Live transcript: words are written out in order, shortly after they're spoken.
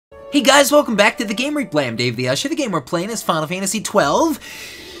Hey guys, welcome back to the Game Replay. I'm Dave the Usher. The game we're playing is Final Fantasy XII,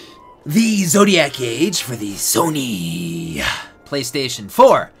 the Zodiac Age for the Sony PlayStation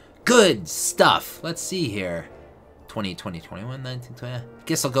 4. Good stuff. Let's see here. 2020, 21, 19, 20. I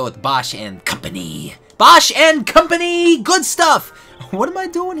guess I'll go with Bosch and Company. Bosch and Company! Good stuff! What am I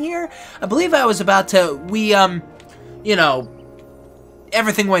doing here? I believe I was about to... you know...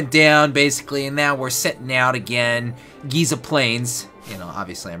 Everything went down, basically, and now we're setting out again. Giza Plains. You know,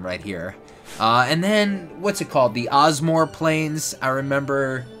 obviously I'm right here. And then, what's it called? The Osmore Plains. I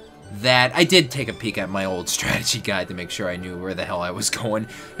remember that. I did take a peek at my old strategy guide to make sure I knew where the hell I was going.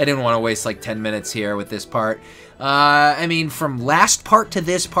 I didn't want to waste like 10 minutes here with this part. I mean, from last part to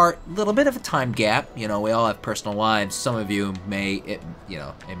this part, a little bit of a time gap. You know, we all have personal lives. Some of you may, it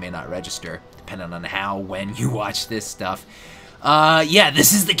may not register, depending on how, when you watch this stuff. Yeah,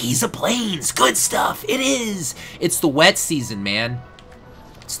 this is the Giza Plains. Good stuff. It is. It's the wet season, man.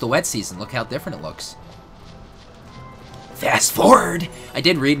 It's the wet season. Look how different it looks. Fast forward. I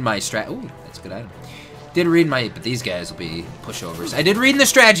did read my Ooh, that's a good item. Did read my... But these guys will be pushovers. I did read in the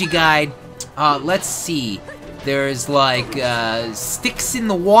strategy guide. Let's see. There's, like, sticks in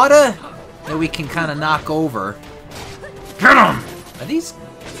the water that we can kind of knock over. Get 'em! Are these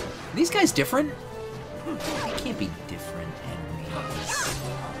guys different? They can't be different enemies.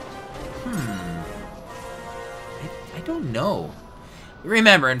 I don't know.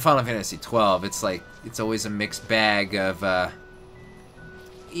 Remember, in Final Fantasy XII, it's like, it's always a mixed bag of,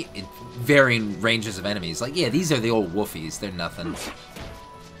 varying ranges of enemies. Like, yeah, these are the old wolfies. They're nothing.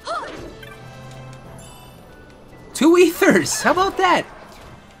 2 ethers! How about that?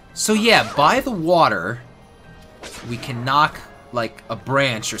 So, yeah, by the water, we can knock, like, a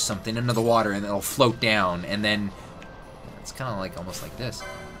branch or something into the water, and it'll float down, and then... It's kind of like, almost like this.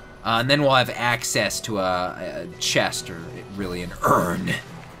 And then we'll have access to a chest, or really an urn.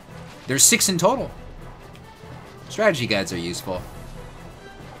 There's 6 in total. Strategy guides are useful.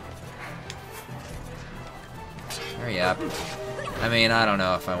 Hurry up. I mean, I don't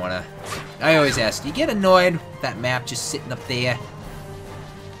know if I want to... I always ask, do you get annoyed with that map just sitting up there?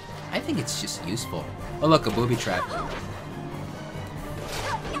 I think it's just useful. Oh look, a booby trap.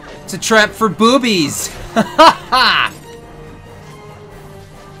 It's a trap for boobies! Ha ha ha!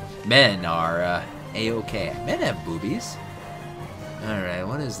 Men are, A-okay. Men have boobies. Alright,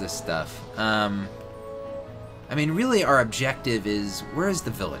 what is this stuff? I mean, really our objective is... Where is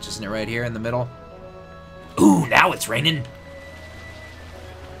the village? Isn't it right here in the middle? Ooh, now it's raining!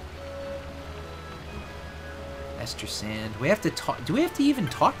 Esther Sand. We have to talk... Do we have to even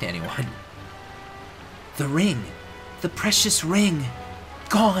talk to anyone? The ring. The precious ring.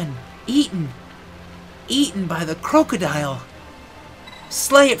 Gone. Eaten. Eaten by the crocodile.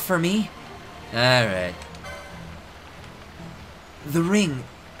 Slay it for me. Alright. The ring.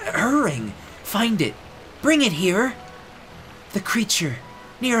 Her ring. Find it. Bring it here. The creature.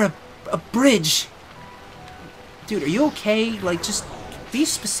 Near a bridge. Dude, are you okay? Like, just be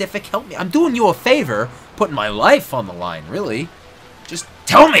specific. Help me. I'm doing you a favor. Putting my life on the line, really. Just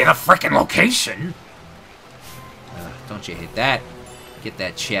tell me the frickin' location. Don't you hit that. Get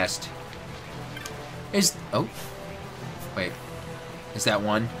that chest. Oh. Wait. Is that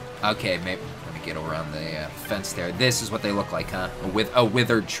one? Okay, maybe. Let me get around the fence there. This is what they look like, huh? A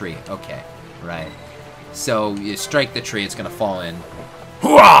withered tree. Okay, right. So you strike the tree, it's gonna fall in.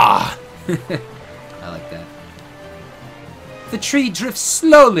 Hooah! I like that. The tree drifts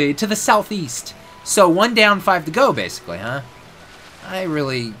slowly to the southeast. So 1 down, 5 to go, basically, huh? I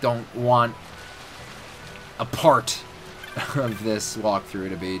really don't want a part of this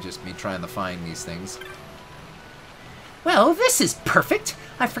walkthrough to be just me trying to find these things. Well, this is perfect.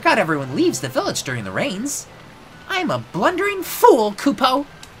 I forgot everyone leaves the village during the rains. I'm a blundering fool, Kupo.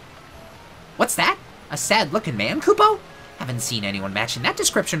 What's that? A sad-looking man, Kupo? Haven't seen anyone matching that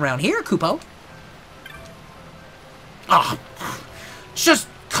description around here, Kupo. Oh, just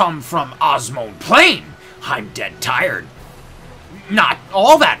come from Osmone Plain. I'm dead tired. Not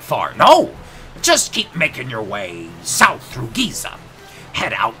all that far, no. Just keep making your way south through Giza.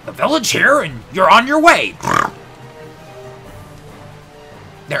 Head out the village here and you're on your way.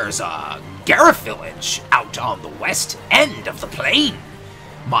 There's a Gareth village out on the west end of the plain.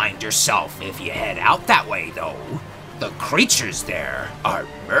 Mind yourself if you head out that way, though. The creatures there are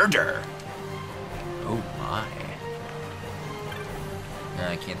murder. Oh my.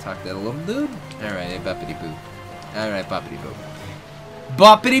 I can't talk to that little dude. Alright, boppity boo. Alright, boppity boo.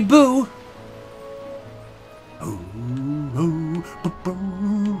 Boppity boo!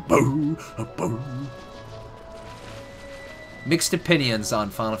 Mixed opinions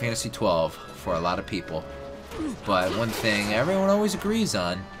on Final Fantasy XII for a lot of people. But one thing everyone always agrees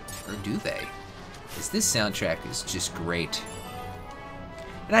on, Or do they? Because this soundtrack is just great.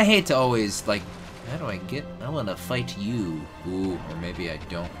 And I hate to always, like, how do I get Ellen to fight you? Ooh, or maybe I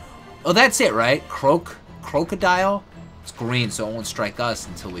don't. Oh, that's it, right? Crocodile? It's green, so it won't strike us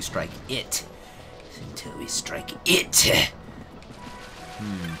until we strike it. Until we strike it.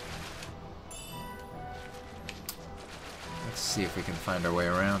 Let's see if we can find our way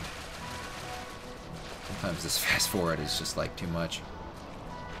around. Sometimes this fast forward is just like too much.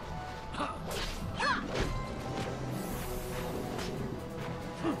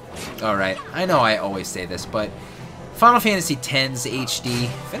 Alright, I know I always say this, but Final Fantasy X's HD,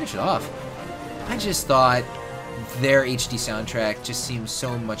 finish it off. I just thought their HD soundtrack just seems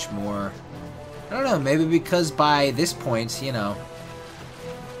so much more, I don't know, maybe because by this point, you know,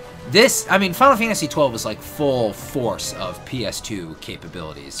 I mean, Final Fantasy XII was like full force of PS2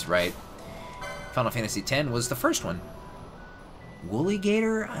 capabilities, right? Final Fantasy X was the first one. Woolly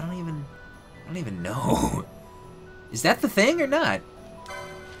Gator? I don't even know. Is that the thing or not?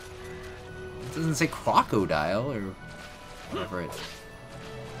 It doesn't say crocodile or whatever it.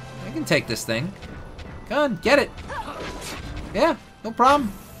 I can take this thing. Come on, get it. Yeah, no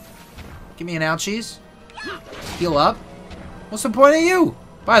problem. Give me an ouchies. Heal up. What's the point of you?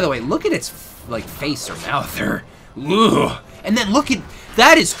 By the way, look at its like face or mouth there. Ugh. And then look at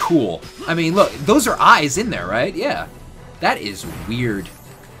that is cool. I mean, look, those are eyes in there, right? Yeah. That is weird.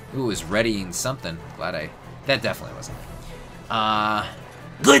 Ooh, it was readying something. That definitely wasn't.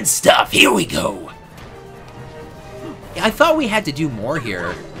 Good stuff. Here we go. Yeah, I thought we had to do more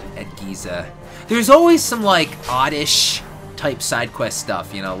here at Giza. There's always some like oddish type side quest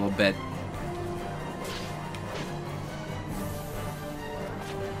stuff, you know, a little bit.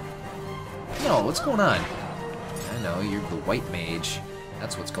 No, what's going on? I know, you're the white mage.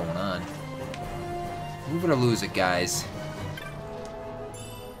 That's what's going on. Move it or lose it, guys.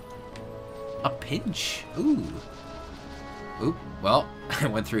 A pinch. Ooh. Oop. Well, I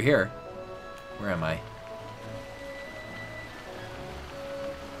went through here. Where am I?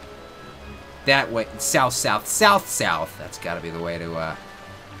 That way. South, south, south, south. That's got to be the way to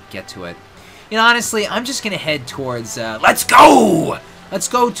get to it. You know, honestly, I'm just going to head towards... let's go! Let's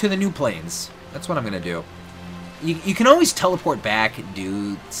go to the new plains. That's what I'm going to do. You can always teleport back and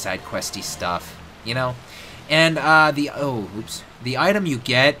do side questy stuff, you know? And the item you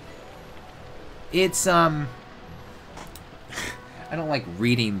get, it's I don't like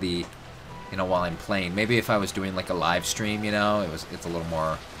reading the, you know, while I'm playing. Maybe if I was doing like a live stream, you know, it's a little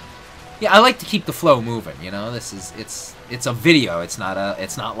more. Yeah, I like to keep the flow moving, you know. It's a video, it's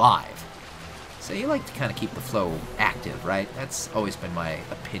not live. So you like to kind of keep the flow active, right? That's always been my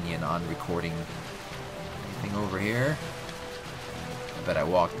opinion on recording. Anything over here? I bet I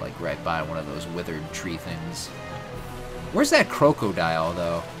walked like right by one of those withered tree things. Where's that crocodile,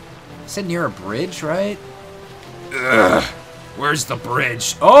 though? I said near a bridge, right? Ugh. Where's the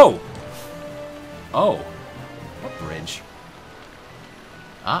bridge? Oh! Oh. What bridge?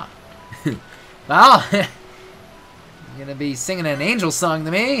 Ah. Well, you're gonna be singing an angel song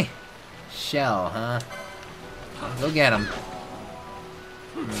to me? Shell, huh? Go get him.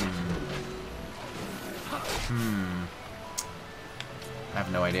 I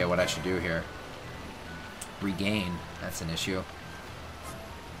have no idea what I should do here. Regain. That's an issue.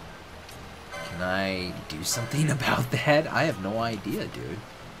 Can I do something about that? I have no idea, dude.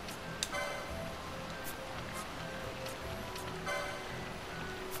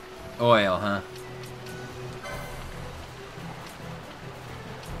 Oil, huh?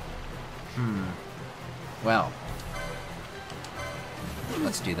 Well.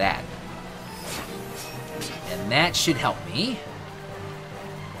 Let's do that. And that should help me.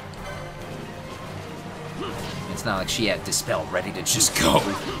 It's not like she had Dispel ready to just go.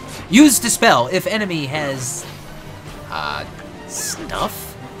 Use Dispel if enemy has...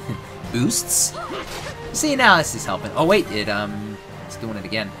 stuff? Boosts? See, now this is helping. Oh, wait, it's doing it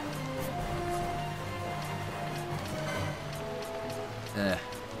again.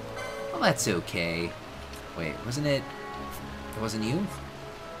 Well, that's okay. Wait, wasn't it... It wasn't you?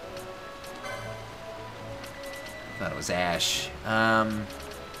 I thought it was Ash.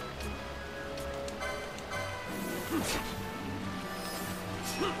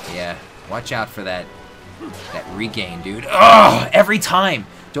 Yeah, watch out for that regain, dude. Ugh, every time.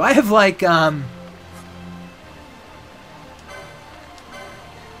 Do I have like I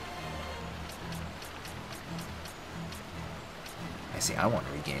see, I want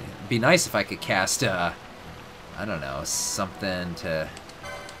to regain it. It'd be nice if I could cast I don't know, something to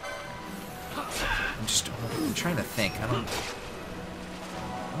I'm trying to think. I'm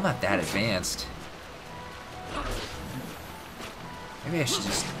not that advanced. Maybe I should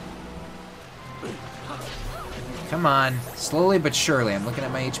just Come on. Slowly but surely. I'm looking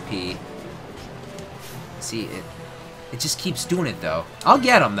at my HP. See, it just keeps doing it, though. I'll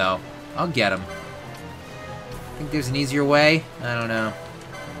get him, though. I'll get him. Think there's an easier way? I don't know.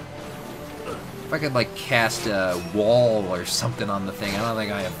 If I could, like, cast a wall or something on the thing. I don't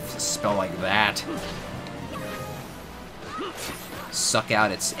think I have a spell like that. Suck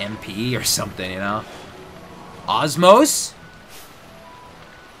out its MP or something, you know? Osmos?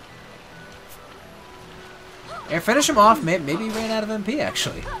 Yeah, finish him off. Maybe he ran out of MP,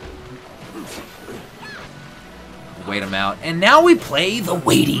 actually. Wait him out. And now we play the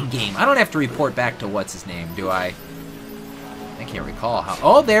waiting game. I don't have to report back to what's his name, do I? I can't recall how.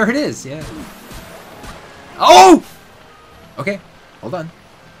 Oh, there it is. Yeah. Oh! Okay. Hold on.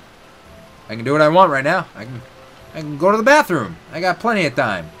 I can do what I want right now. I can go to the bathroom. I got plenty of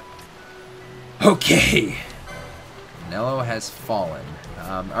time. Okay. Nello has fallen.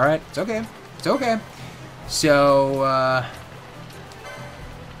 Alright. It's okay. It's okay. So,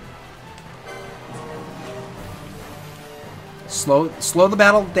 slow the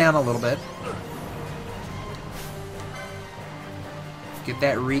battle down a little bit. Get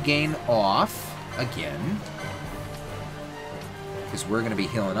that regain off again. Because we're going to be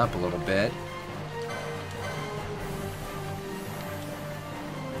healing up a little bit.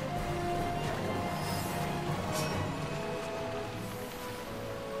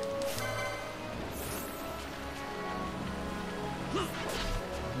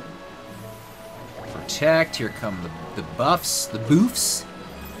 Protect. Here come the buffs, the boofs.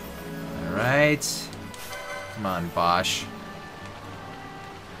 Alright. Come on, Bosch.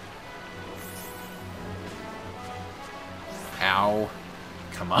 Ow.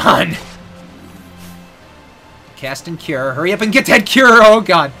 Come on. Cast and cure. Hurry up and get that cure. Oh,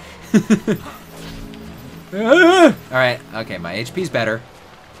 God. Alright. Okay, my HP's better.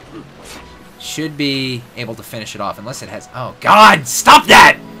 Should be able to finish it off. Unless it has... Oh, God. Stop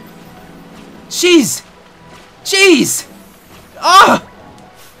that! Jeez. Jeez. Ah!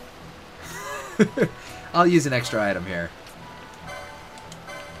 I'll use an extra item here.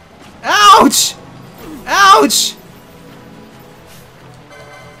 Ouch! Ouch!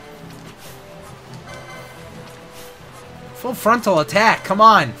 Full frontal attack, come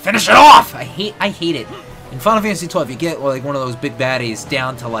on, finish it off! I hate it. In Final Fantasy XII, you get like one of those big baddies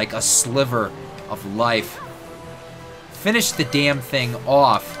down to like a sliver of life. Finish the damn thing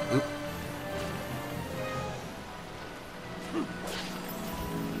off. Oop.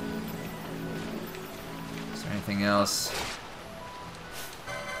 Is there anything else?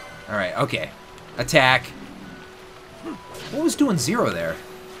 Alright, okay. Attack. What was doing 0 there?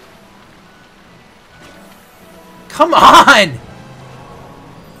 Come on!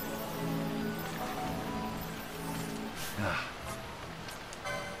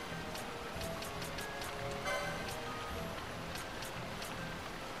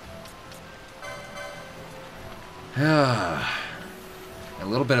 A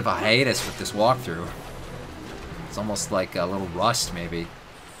little bit of a hiatus with this walkthrough. It's almost like a little rust, maybe.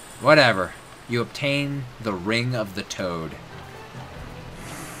 Whatever. You obtain the Ring of the Toad.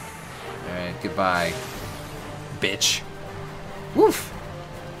 Alright, goodbye. Bitch. Woof.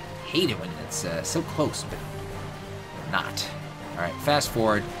 Hate it when it's so close, but not. Alright, fast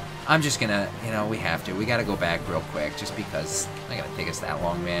forward. I'm just gonna, you know, we have to. We gotta go back real quick, just because it's not gonna take us that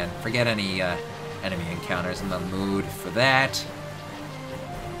long, man. Forget any enemy encounters. I'm in the mood for that.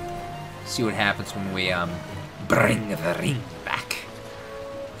 See what happens when we bring the ring back.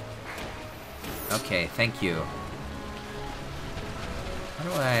 Okay, thank you. How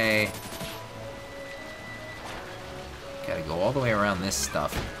do I... Gotta go all the way around this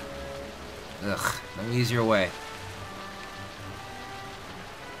stuff. Ugh, no easier way.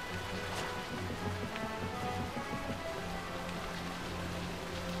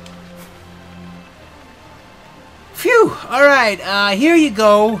 Phew! Alright, here you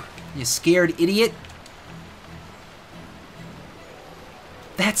go, you scared idiot.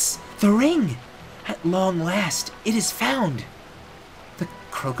 That's the ring! At long last, it is found. The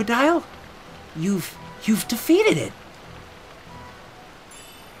crocodile? You've defeated it.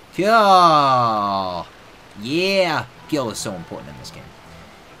 Gil! Yeah! Gil is so important in this game.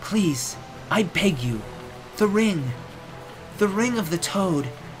 Please, I beg you. The ring. The ring of the toad.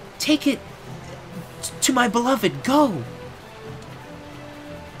 Take it to my beloved. Go!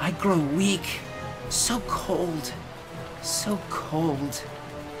 I grow weak. So cold. So cold.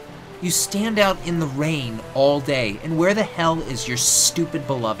 You stand out in the rain all day, and where the hell is your stupid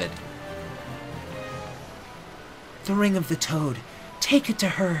beloved? The ring of the toad. Take it to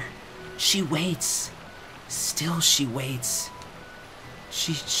her. She waits. Still she waits.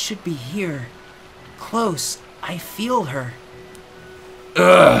 She should be here. close. I feel her.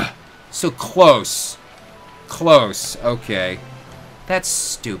 Ugh. So close. Close. Okay. That's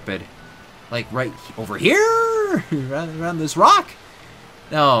stupid. Like right over here? around this rock?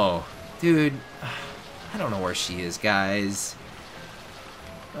 No. Dude, I don't know where she is, guys.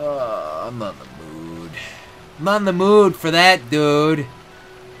 I'm on the mood. I'm on the mood for that, dude.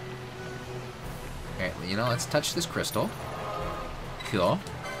 Alright, well, you know, let's touch this crystal. Cool.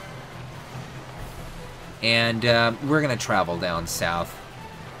 And we're gonna travel down south.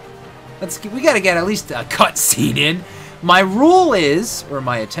 We gotta get at least a cutscene in. My rule is, or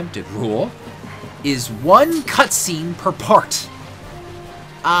my attempted rule, is 1 cutscene per part.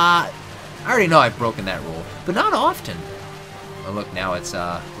 I already know I've broken that rule, but not often. Oh look, now it's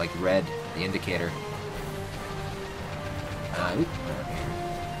like red, the indicator.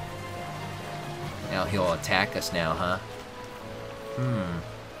 Now he'll attack us now, huh?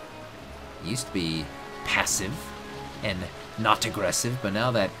 Used to be passive and not aggressive, but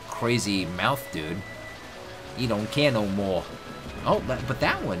now that crazy mouth dude, he don't care no more. Oh, but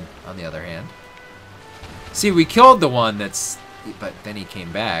that one, on the other hand. See, we killed the one that's... But then he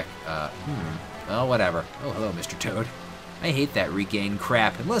came back. Well, whatever. Oh, hello, Mr. Toad. I hate that regain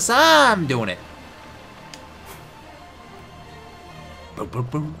crap, unless I'm doing it. Boom, boom,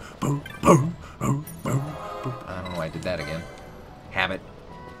 boom, boom, boom, boom, boom, boom. I don't know why I did that again. Habit.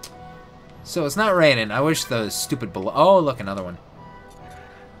 So it's not raining. I wish the stupid Oh, look, another one.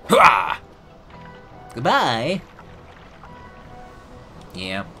 Hurrah! Goodbye.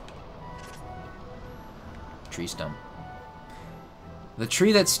 Yeah. Tree stump. The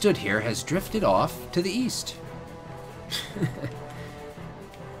tree that stood here has drifted off to the east.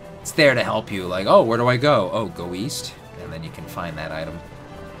 It's there to help you, like, oh, where do I go? Oh, go east, and then you can find that item.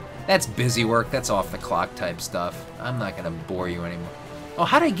 That's busy work, that's off the clock type stuff. I'm not gonna bore you anymore. Oh,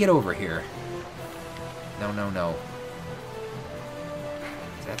 how do I get over here? No, no, no.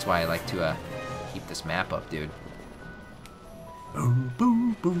 That's why I like to keep this map up, dude. Boo,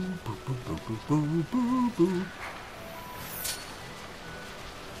 boo, boo, boo, boo, boo, boo, boo, boo.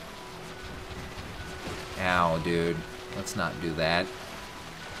 Ow, dude. Let's not do that.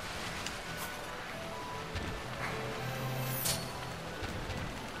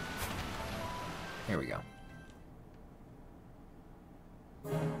 Here we go.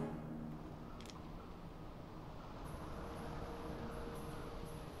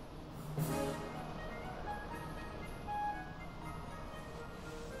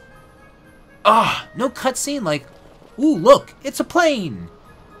 Ah, no cutscene, like, ooh, look, it's a plane.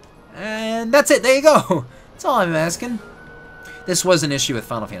 And that's it, there you go. That's all I'm asking. This was an issue with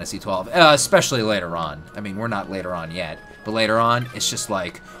Final Fantasy XII, especially later on. I mean, we're not later on yet, but later on, it's just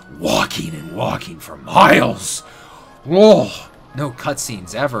like walking and walking for miles. Oh, no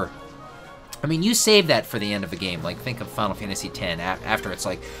cutscenes ever. I mean, you save that for the end of the game. Like, think of Final Fantasy X after it's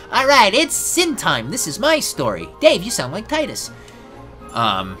like, all right, it's Sin time. This is my story. Dave, you sound like Titus.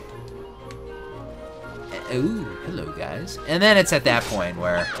 Ooh, hello, guys. And then it's at that point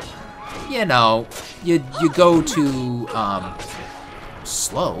where, you know, you go to,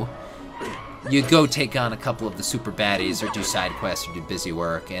 slow. You go take on a couple of the super baddies or do side quests or do busy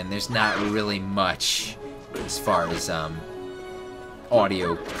work, and there's not really much as far as,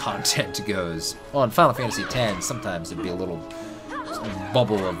 audio content goes. Well, in Final Fantasy X, sometimes it'd be a little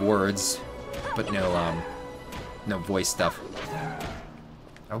bubble of words, but no, no voice stuff.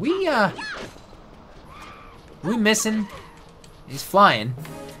 Are we missing? He's flying.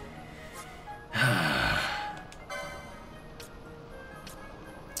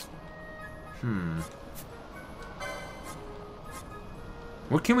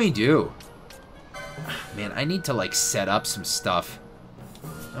 What can we do? Man, I need to, like, set up some stuff.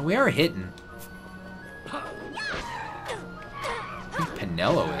 And we are hitting. I think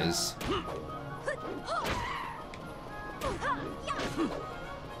Pinello is.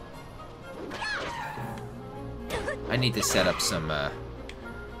 I need to set up some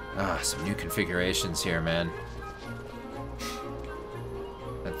new configurations here, man.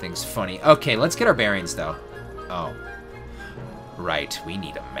 That thing's funny. Okay, let's get our bearings, though. Oh. Right, we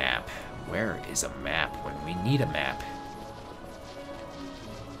need a map. Where is a map when we need a map?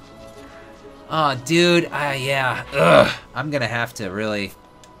 Oh, dude, yeah. Ugh. I'm gonna have to really...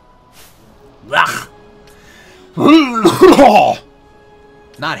 Ugh.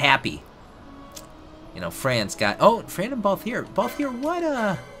 Not happy. You know, Fran's got... Oh, Fran and both here. Both here, what,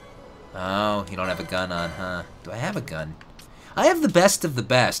 Oh, you don't have a gun on, huh? Do I have a gun? I have the best of the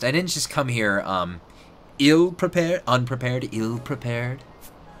best. I didn't just come here, ill-prepared, unprepared, ill-prepared,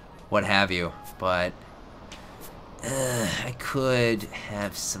 what have you. But I could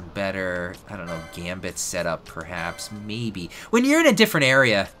have some better, I don't know, gambits set up, perhaps. Maybe. When you're in a different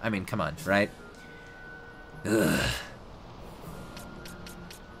area, I mean, come on, right? Ugh.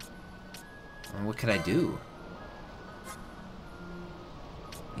 What could I do?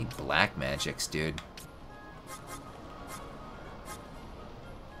 Need black magics, dude.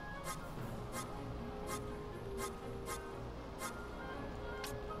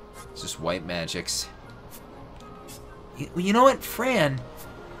 It's just white magics. You know what, Fran?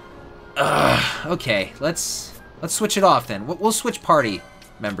 Okay, let's switch it off then. We'll switch party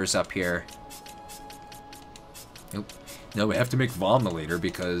members up here. Nope. No, we have to make Vomulator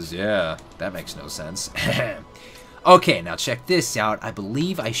because, yeah, that makes no sense. Okay, now check this out. I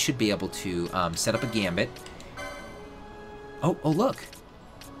believe I should be able to set up a gambit. Oh, look.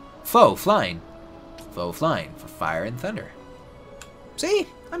 Foe flying. Foe flying for fire and thunder. See?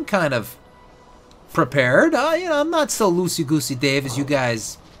 I'm kind of prepared. You know, I'm not so loosey-goosey, Dave, as you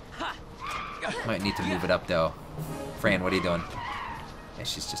guys. Might need to move it up, though. Fran, what are you doing? Yeah,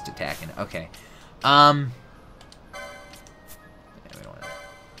 she's just attacking. Okay.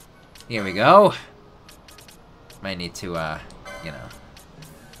 Here we go. Might need to, you know.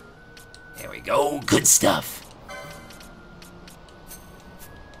 There we go. Good stuff.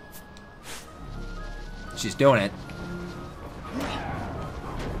 She's doing it.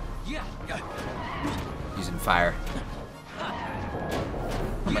 Using fire.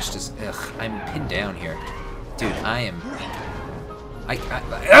 How much does... Ugh, I'm pinned down here. Dude, I am...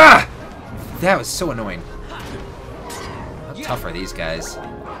 Ah! That was so annoying. How tough are these guys?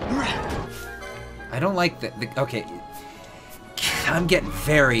 I don't like the... Okay. I'm getting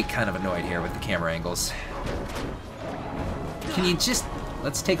very kind of annoyed here with the camera angles. Can you just...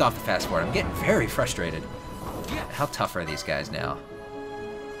 Let's take off the fast forward. I'm getting very frustrated. How tough are these guys now?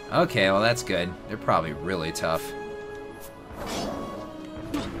 Okay, well that's good. They're probably really tough.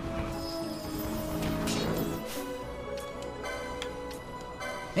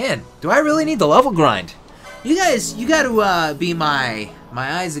 Man, do I really need the level grind? You guys, you gotta be my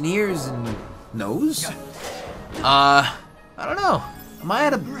eyes and ears and nose. I don't know. Am I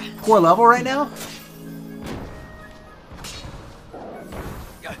at a poor level right now?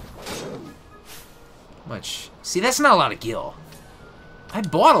 Much. See, that's not a lot of gil. I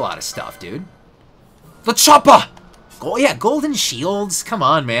bought a lot of stuff, dude. The chopper! Yeah, golden shields. Come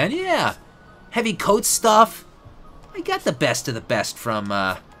on, man. Yeah. Heavy coat stuff. I got the best of the best from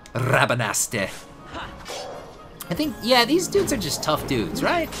Rabanaste. I think, yeah, these dudes are just tough dudes,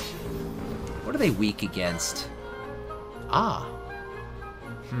 right? What are they weak against? Ah.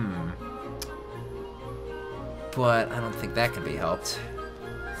 But I don't think that can be helped.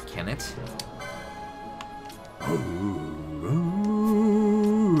 Can it?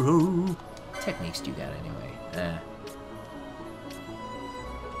 Techniques do that anyway.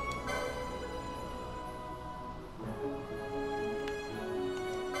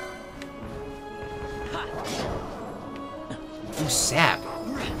 Ooh, sap.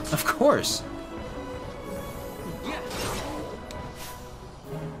 Of course.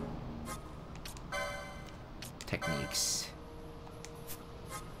 Techniques.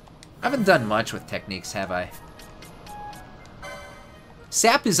 I haven't done much with techniques, have I?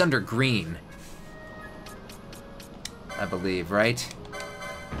 Sap is under green, I believe, right?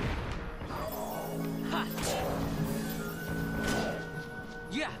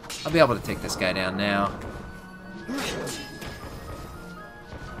 I'll be able to take this guy down now.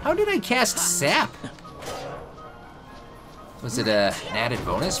 How did I cast Sap? Was it an added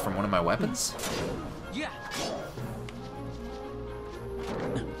bonus from one of my weapons?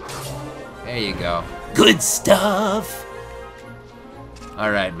 There you go. Good stuff!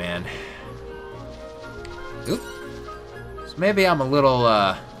 Alright, man. Oop. So maybe I'm a little,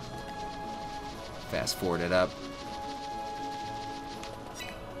 fast-forwarded up.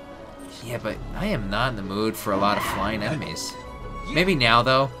 Yeah, but I am not in the mood for a lot of flying enemies. Maybe now,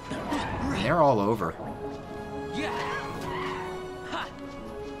 though. They're all over.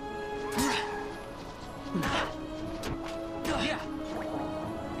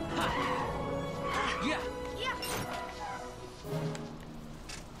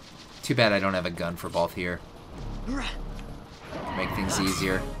 Too bad I don't have a gun for both here. Make things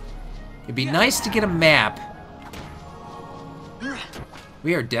easier. It'd be nice to get a map.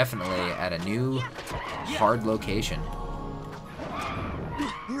 We are definitely at a new, hard location.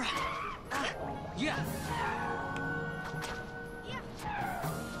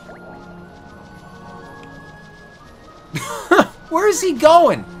 Where is he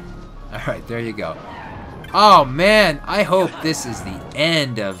going? Alright, there you go. Oh man, I hope this is the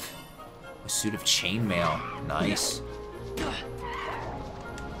end of A suit of chainmail. Nice. I'm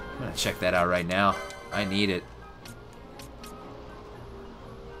gonna check that out right now. I need it.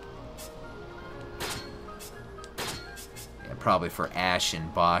 Yeah, probably for Ash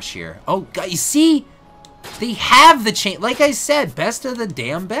and Bosch here. Oh, God, you see? They have the chain. Like I said, best of the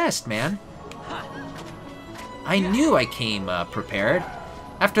damn best, man. I knew I came prepared.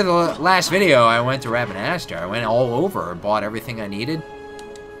 After the last video, I went to Rabbinaster. I went all over and bought everything I needed.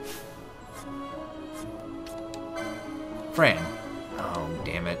 Fran. Oh,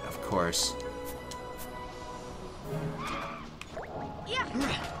 damn it. Of course.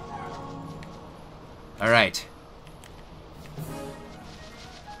 Alright.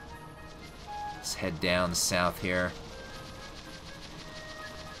 Let's head down south here.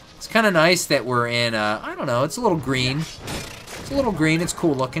 It's kind of nice that we're in, I don't know, it's a little green. It's a little green, it's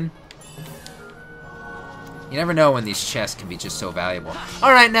cool looking. You never know when these chests can be just so valuable.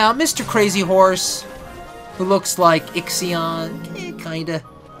 Alright, now, Mr. Crazy Horse, who looks like XII, kinda.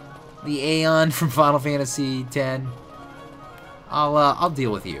 The Aeon from Final Fantasy X. I'll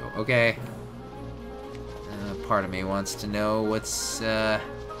deal with you, okay? Part of me wants to know what's, gotta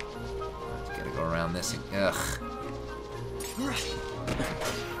go around this, ugh.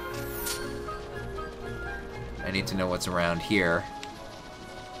 I need to know what's around here.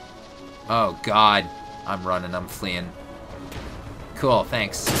 Oh, God. I'm running. I'm fleeing. Cool,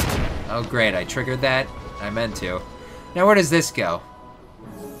 thanks. Oh, great. I triggered that. I meant to. Now, where does this go?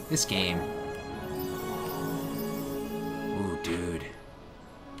 This game. Ooh, dude.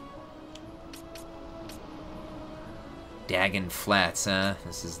 Dagon Flats, huh?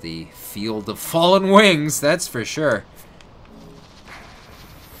 This is the Field of Fallen Wings, that's for sure.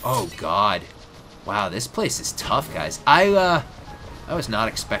 Oh, God. Wow, this place is tough, guys. I was not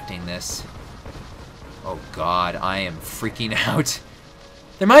expecting this. Oh, God, I am freaking out.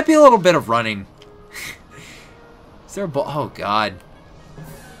 There might be a little bit of running. Is there a ball? Oh, God.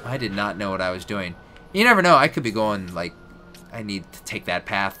 I did not know what I was doing. You never know. I could be going, like, I need to take that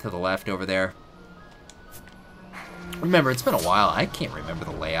path to the left over there. Remember, it's been a while. I can't remember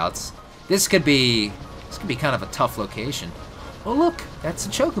the layouts. This could be kind of a tough location. Oh, look. That's a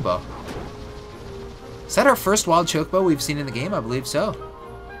chocobo. Is that our first wild chocobo we've seen in the game? I believe so.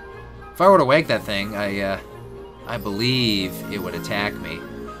 If I were to wag that thing, I believe it would attack me.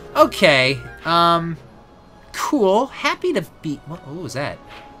 Okay, cool. Happy to be... What was that?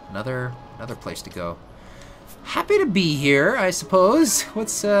 Another place to go. Happy to be here, I suppose.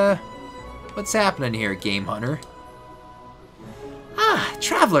 What's happening here, Game Hunter? Ah,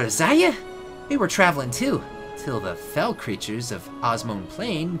 travelers, are ya? We were traveling too, till the fell creatures of Osmone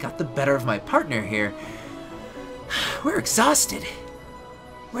Plain got the better of my partner here. We're exhausted.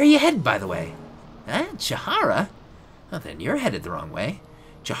 Where are you headed, by the way? Huh? Jahara? Oh, then you're headed the wrong way.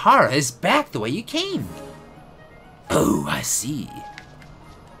 Jahara is back the way you came. Oh, I see.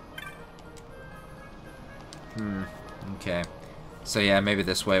 Okay. So yeah, maybe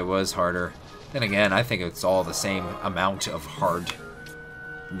this way was harder. Then again, I think it's all the same amount of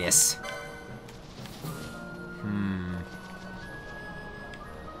hardness.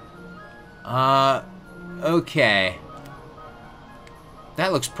 Okay.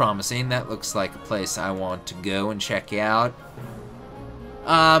 That looks promising. That looks like a place I want to go and check out.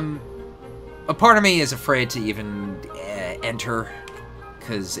 A part of me is afraid to even enter,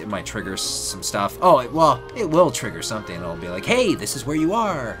 because it might trigger some stuff. Oh, well, it will trigger something. It'll be like, hey, this is where you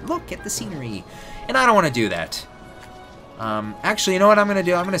are. Look at the scenery. And I don't want to do that. Actually, you know what I'm going to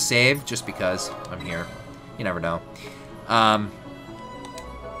do? I'm going to save, just because I'm here. You never know. But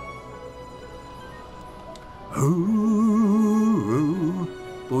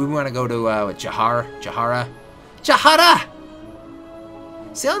we want to go to Jahara.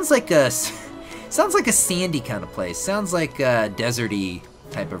 Sounds like a sandy kind of place. Sounds like a deserty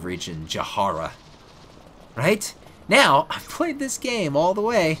type of region. Jahara, right? Now I've played this game all the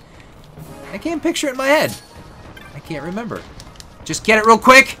way. I can't picture it in my head. I can't remember. Just get it real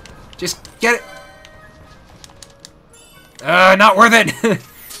quick. Just get it. Not worth it.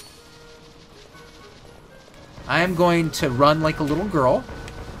 I am going to run like a little girl.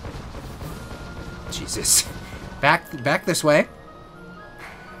 Jesus. Back this way.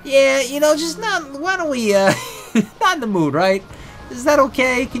 Yeah, you know, just not, why don't we, not in the mood, right? Is that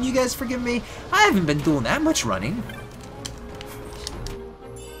okay? Can you guys forgive me? I haven't been doing that much running.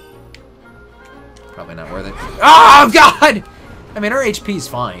 Probably not worth it. Oh, God! I mean, our HP's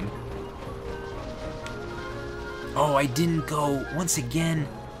fine. Oh, I didn't go once again.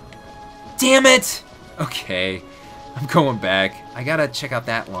 Damn it! Okay, I'm going back. I gotta check out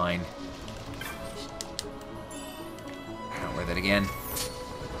that line. Not worth it again.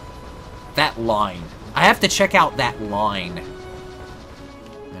 that line. I have to check out that line.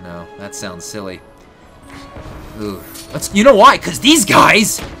 I know, that sounds silly. Ooh. You know why? Because these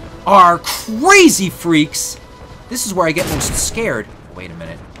guys are crazy freaks. This is where I get most scared. Wait a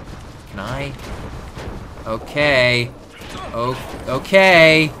minute. Can I? Okay.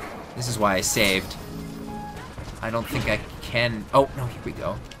 Okay. This is why I saved. I don't think I can. Oh, no, here we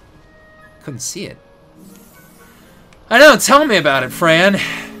go. Couldn't see it. I know, tell me about it, Fran.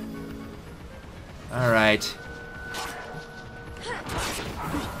 Alright.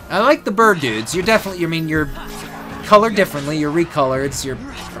 I like the bird dudes. You're definitely, I mean, you're colored differently. You're recolored. So you're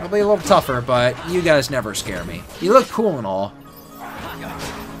probably a little tougher, but you guys never scare me. You look cool and all.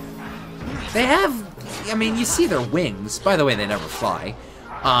 They have, I mean, you see their wings. By the way, they never fly.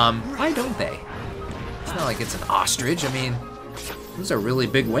 Why don't they? It's not like it's an ostrich. I mean, those are really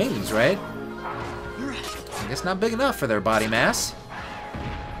big wings, right? I guess not big enough for their body mass.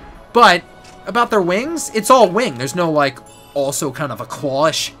 But about their wings, it's all wing. There's no, like, also kind of a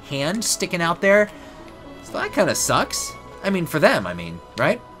clawish hand sticking out there. So that kind of sucks. I mean, for them, I mean,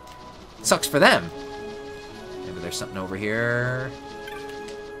 right? Sucks for them. Maybe there's something over here.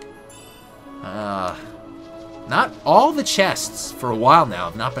 Not all the chests for a while now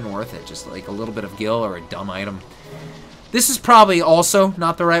have not been worth it. Just like a little bit of gil or a dumb item. This is probably also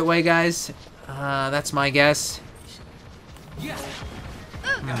not the right way, guys. That's my guess.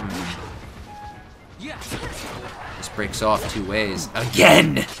 This breaks off two ways.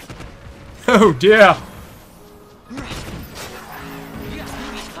 Again! Oh dear!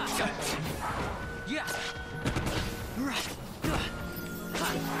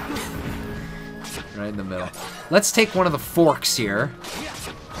 Right in the middle. Let's take one of the forks here.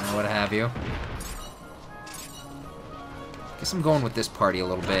 Or what have you. Guess I'm going with this party a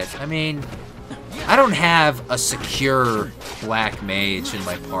little bit. I mean, I don't have a secure black mage in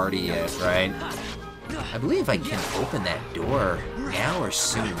my party yet, right? I believe I can open that door now or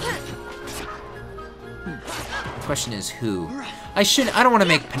soon. The question is who? I don't want to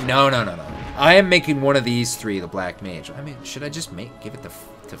make, no. I am making one of these three the black mage. I mean, should I just give it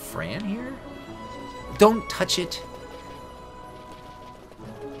to Fran here? Don't touch it.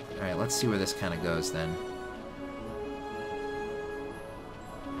 Alright, let's see where this kind of goes then.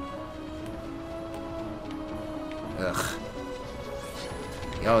 Ugh.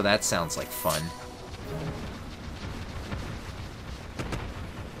 Oh, that sounds like fun.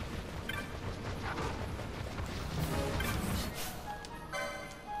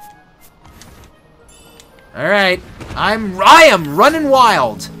 Alright. I am running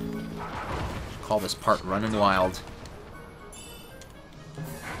wild. Call this part Runnin' Wild.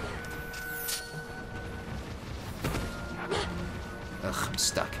 Ugh, I'm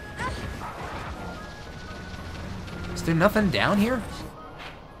stuck. Is there nothing down here?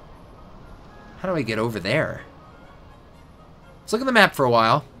 How do I get over there? Let's look at the map for a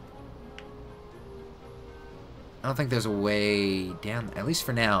while. I don't think there's a way down, at least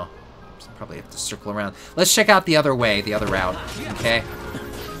for now. Probably have to circle around. Let's check out the other way, the other route. Okay?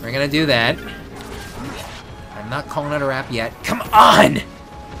 We're gonna do that. I'm not calling it a wrap yet. Come on!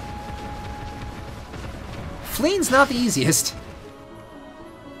 Fleeing's not the easiest.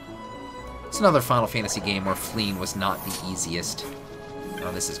 It's another Final Fantasy game where fleeing was not the easiest.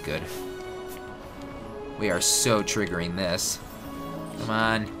 Oh, this is good. We are so triggering this. Come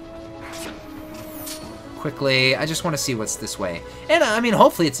on. Quickly. I just want to see what's this way. And, I mean,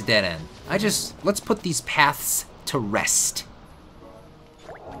 hopefully it's a dead end. Let's put these paths to rest.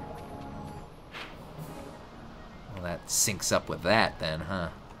 Well, that syncs up with that then, huh?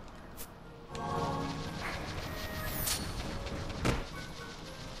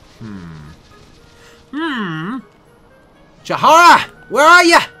 Jahara! Where are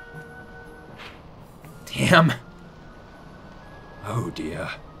ya? Damn. Oh, dear.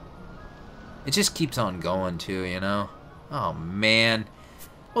 It just keeps on going, too, you know? Oh, man.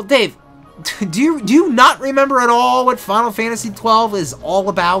 Well, Dave, do you not remember at all what Final Fantasy XII is all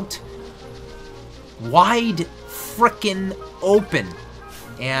about? Wide frickin' open.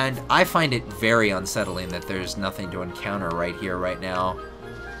 And I find it very unsettling that there's nothing to encounter right here, right now.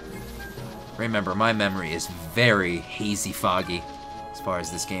 Remember, my memory is very hazy foggy as far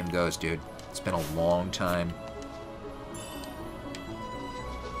as this game goes, dude. It's been a long time.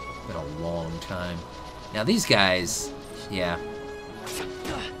 Been a long time. Now these guys, yeah.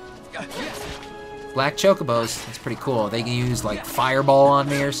 Black chocobos, that's pretty cool. They can use like fireball on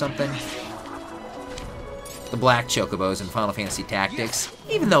me or something. The black chocobos in Final Fantasy Tactics.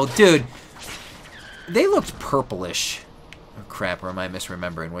 Even though, dude, they looked purplish. Oh crap, or am I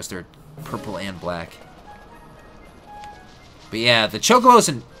misremembering? Was there purple and black? But yeah, the chocobos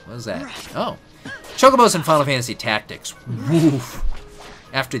in What is that? Oh. Chocobos in Final Fantasy Tactics. Woof.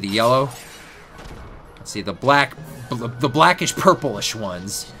 After the yellow. Let's see, the blackish purplish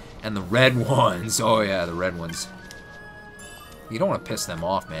ones. And the red ones. Oh yeah, the red ones. You don't want to piss them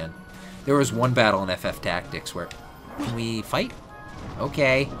off, man. There was one battle in FF Tactics where... Can we fight?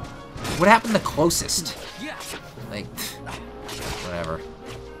 Okay. What happened the closest? Like... Whatever.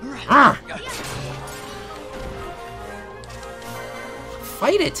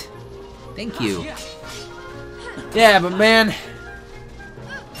 Fight it! Thank you. Yeah, but man...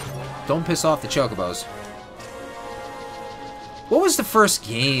 Don't piss off the Chocobos. What was the first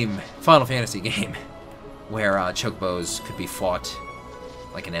game, Final Fantasy game, where Chocobos could be fought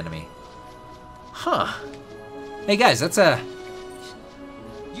like an enemy? Huh. Hey guys, that's a...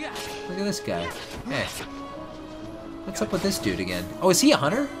 Look at this guy. Hey. What's up with this dude again? Oh, is he a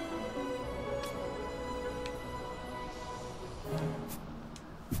hunter?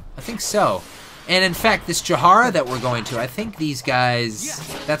 I think so. And in fact, this Jahara that we're going to, I think these guys,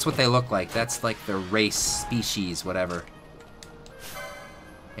 that's what they look like. That's like their race, species, whatever.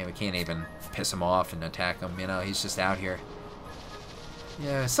 Yeah, we can't even piss him off and attack him, you know, he's just out here.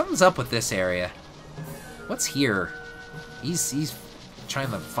 Yeah, something's up with this area. What's here? He's trying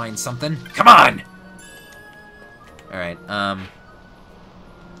to find something. Come on! Alright,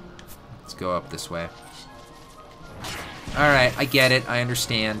 let's go up this way. Alright, I get it, I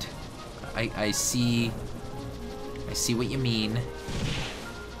understand. I see what you mean.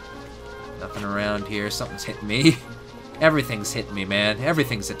 Nothing around here, something's hitting me. Everything's hitting me, man.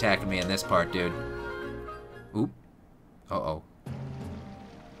 Everything's attacking me in this part, dude. Oop. Uh-oh.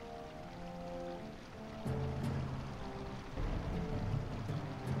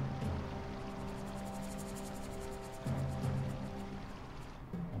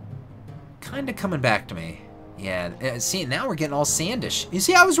 Kinda coming back to me. Yeah, see, now we're getting all sandish. You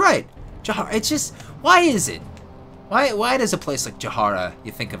see, I was right. Jahara, it's just, why is it? Why does a place like Jahara,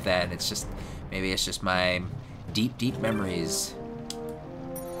 you think of that, and it's just, maybe it's just my deep, deep memories.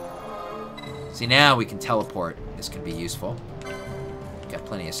 See, now we can teleport. This could be useful. Got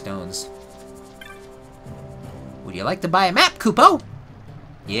plenty of stones. Would you like to buy a map, Kupo?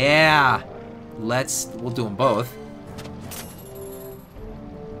 Yeah. We'll do them both.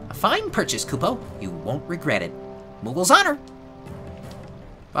 A fine purchase, Kupo. You won't regret it. Moogle's honor.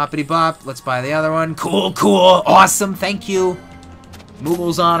 Boppity bop. Let's buy the other one. Cool, cool. Awesome. Thank you.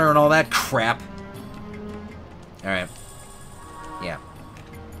 Moogle's honor and all that crap. Alright. Yeah.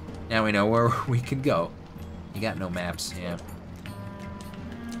 Now we know where we can go. You got no maps, yeah.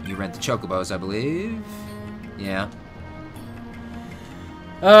 You rent the Chocobos, I believe. Yeah.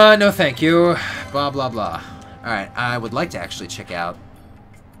 No thank you. Blah, blah, blah. Alright, I would like to actually check out.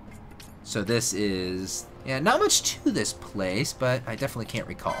 So this is... Yeah, not much to this place, but I definitely can't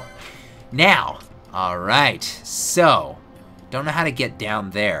recall. Now, alright, so... Don't know how to get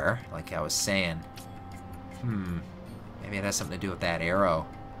down there, like I was saying. Maybe it has something to do with that arrow.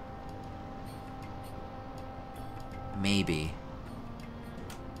 Maybe.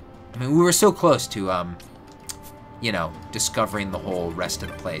 I mean, we were so close to, you know, discovering the whole rest of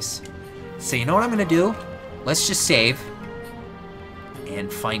the place. So you know what I'm gonna do? Let's just save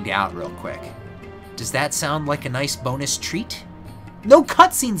and find out real quick. Does that sound like a nice bonus treat? No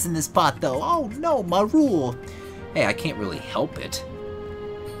cutscenes in this pot, though. Oh no, my rule. Hey, I can't really help it.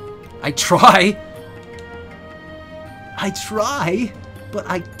 I try, but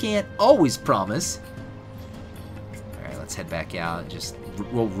I can't always promise. Alright, let's head back out.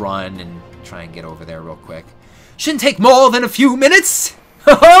 We'll run and try and get over there real quick. Shouldn't take more than a few minutes!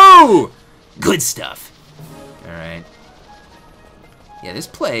 Ho-ho! Good stuff. Alright. Yeah, this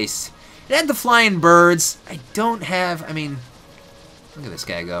place, it had the flying birds. I don't have, I mean, look at this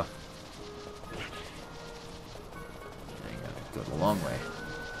guy go. I gotta go the long way.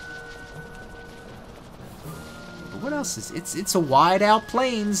 What else is it's a wide out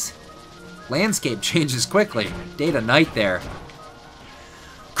plains. Landscape changes quickly. Day to night there.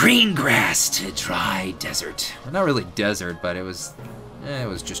 Green grass to dry desert. Well, not really desert, but it was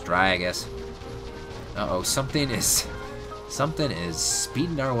just dry, I guess. Uh-oh, something is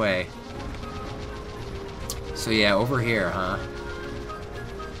speeding our way. So yeah, over here, huh?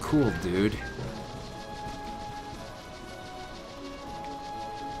 Cool, dude.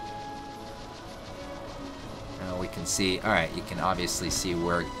 We can see, alright, you can obviously see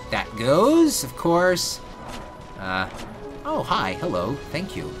where that goes, of course. Oh, hi, hello,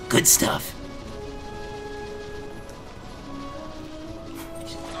 thank you. Good stuff.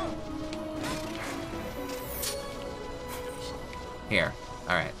 Here,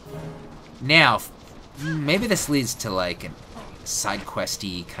 alright. Now, maybe this leads to, like, side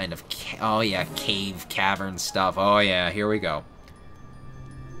questy kind of... Oh, yeah, cave, cavern stuff. Oh, yeah, here we go.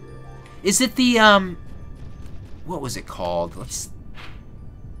 Is it the, what was it called? Let's...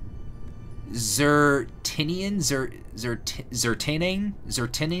 Zertinian? Zertinin?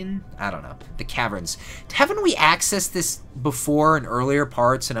 I don't know. The caverns. Haven't we accessed this before in earlier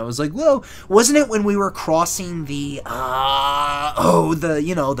parts? And I was like, whoa, wasn't it when we were crossing the,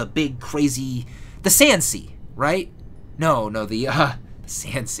 the big crazy, the Sand Sea, right? No, the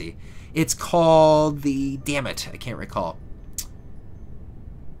Sand Sea. It's called the, damn it, I can't recall.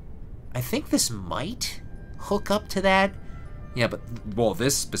 I think this might hook up to that. Yeah, but, well,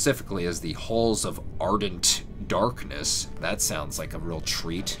 this specifically is the Halls of Ardent Darkness. That sounds like a real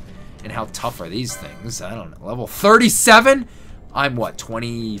treat. And how tough are these things? I don't know. Level 37? I'm, what,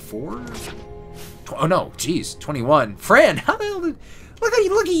 24? Oh, no, geez, 21. Fran, how the hell did... Look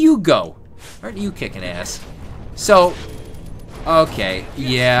at you go. Aren't you kicking ass? So, okay,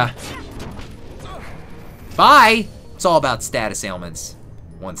 yeah. Bye! It's all about status ailments.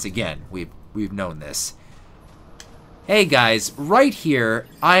 Once again, we've known this. Hey guys, right here,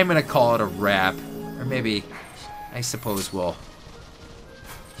 I'm gonna call it a wrap. Or maybe, I suppose we'll...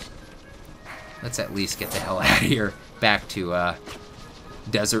 Let's at least get the hell out of here. Back to,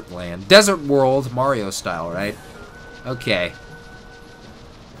 Desert Land. Desert World, Mario style, right? Okay.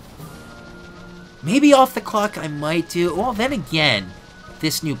 Maybe off the clock I might do... Well, then again,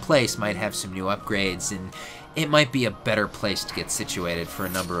 this new place might have some new upgrades, and it might be a better place to get situated for a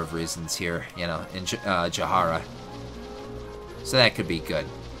number of reasons here, you know, in Jahara. So that could be good.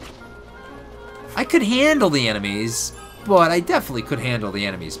 I could handle the enemies, but I definitely could handle the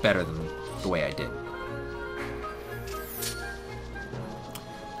enemies better than the way I did.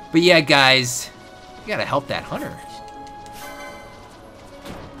 But yeah, guys, you gotta help that hunter.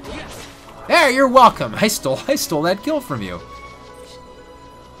 There, you're welcome. I stole that kill from you.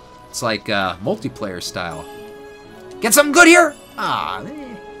 It's like multiplayer style. Get something good here? Ah,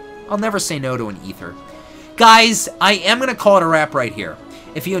 I'll never say no to an ether. Guys, I am going to call it a wrap right here.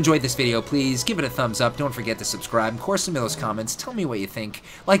 If you enjoyed this video, please give it a thumbs up. Don't forget to subscribe. Of course, leave me those comments. Tell me what you think.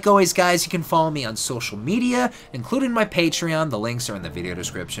 Like always, guys, you can follow me on social media, including my Patreon. The links are in the video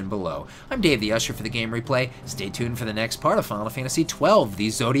description below. I'm Dave the Usher for the Game Replay. Stay tuned for the next part of Final Fantasy XII,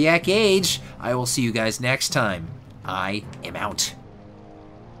 the Zodiac Age. I will see you guys next time. I am out.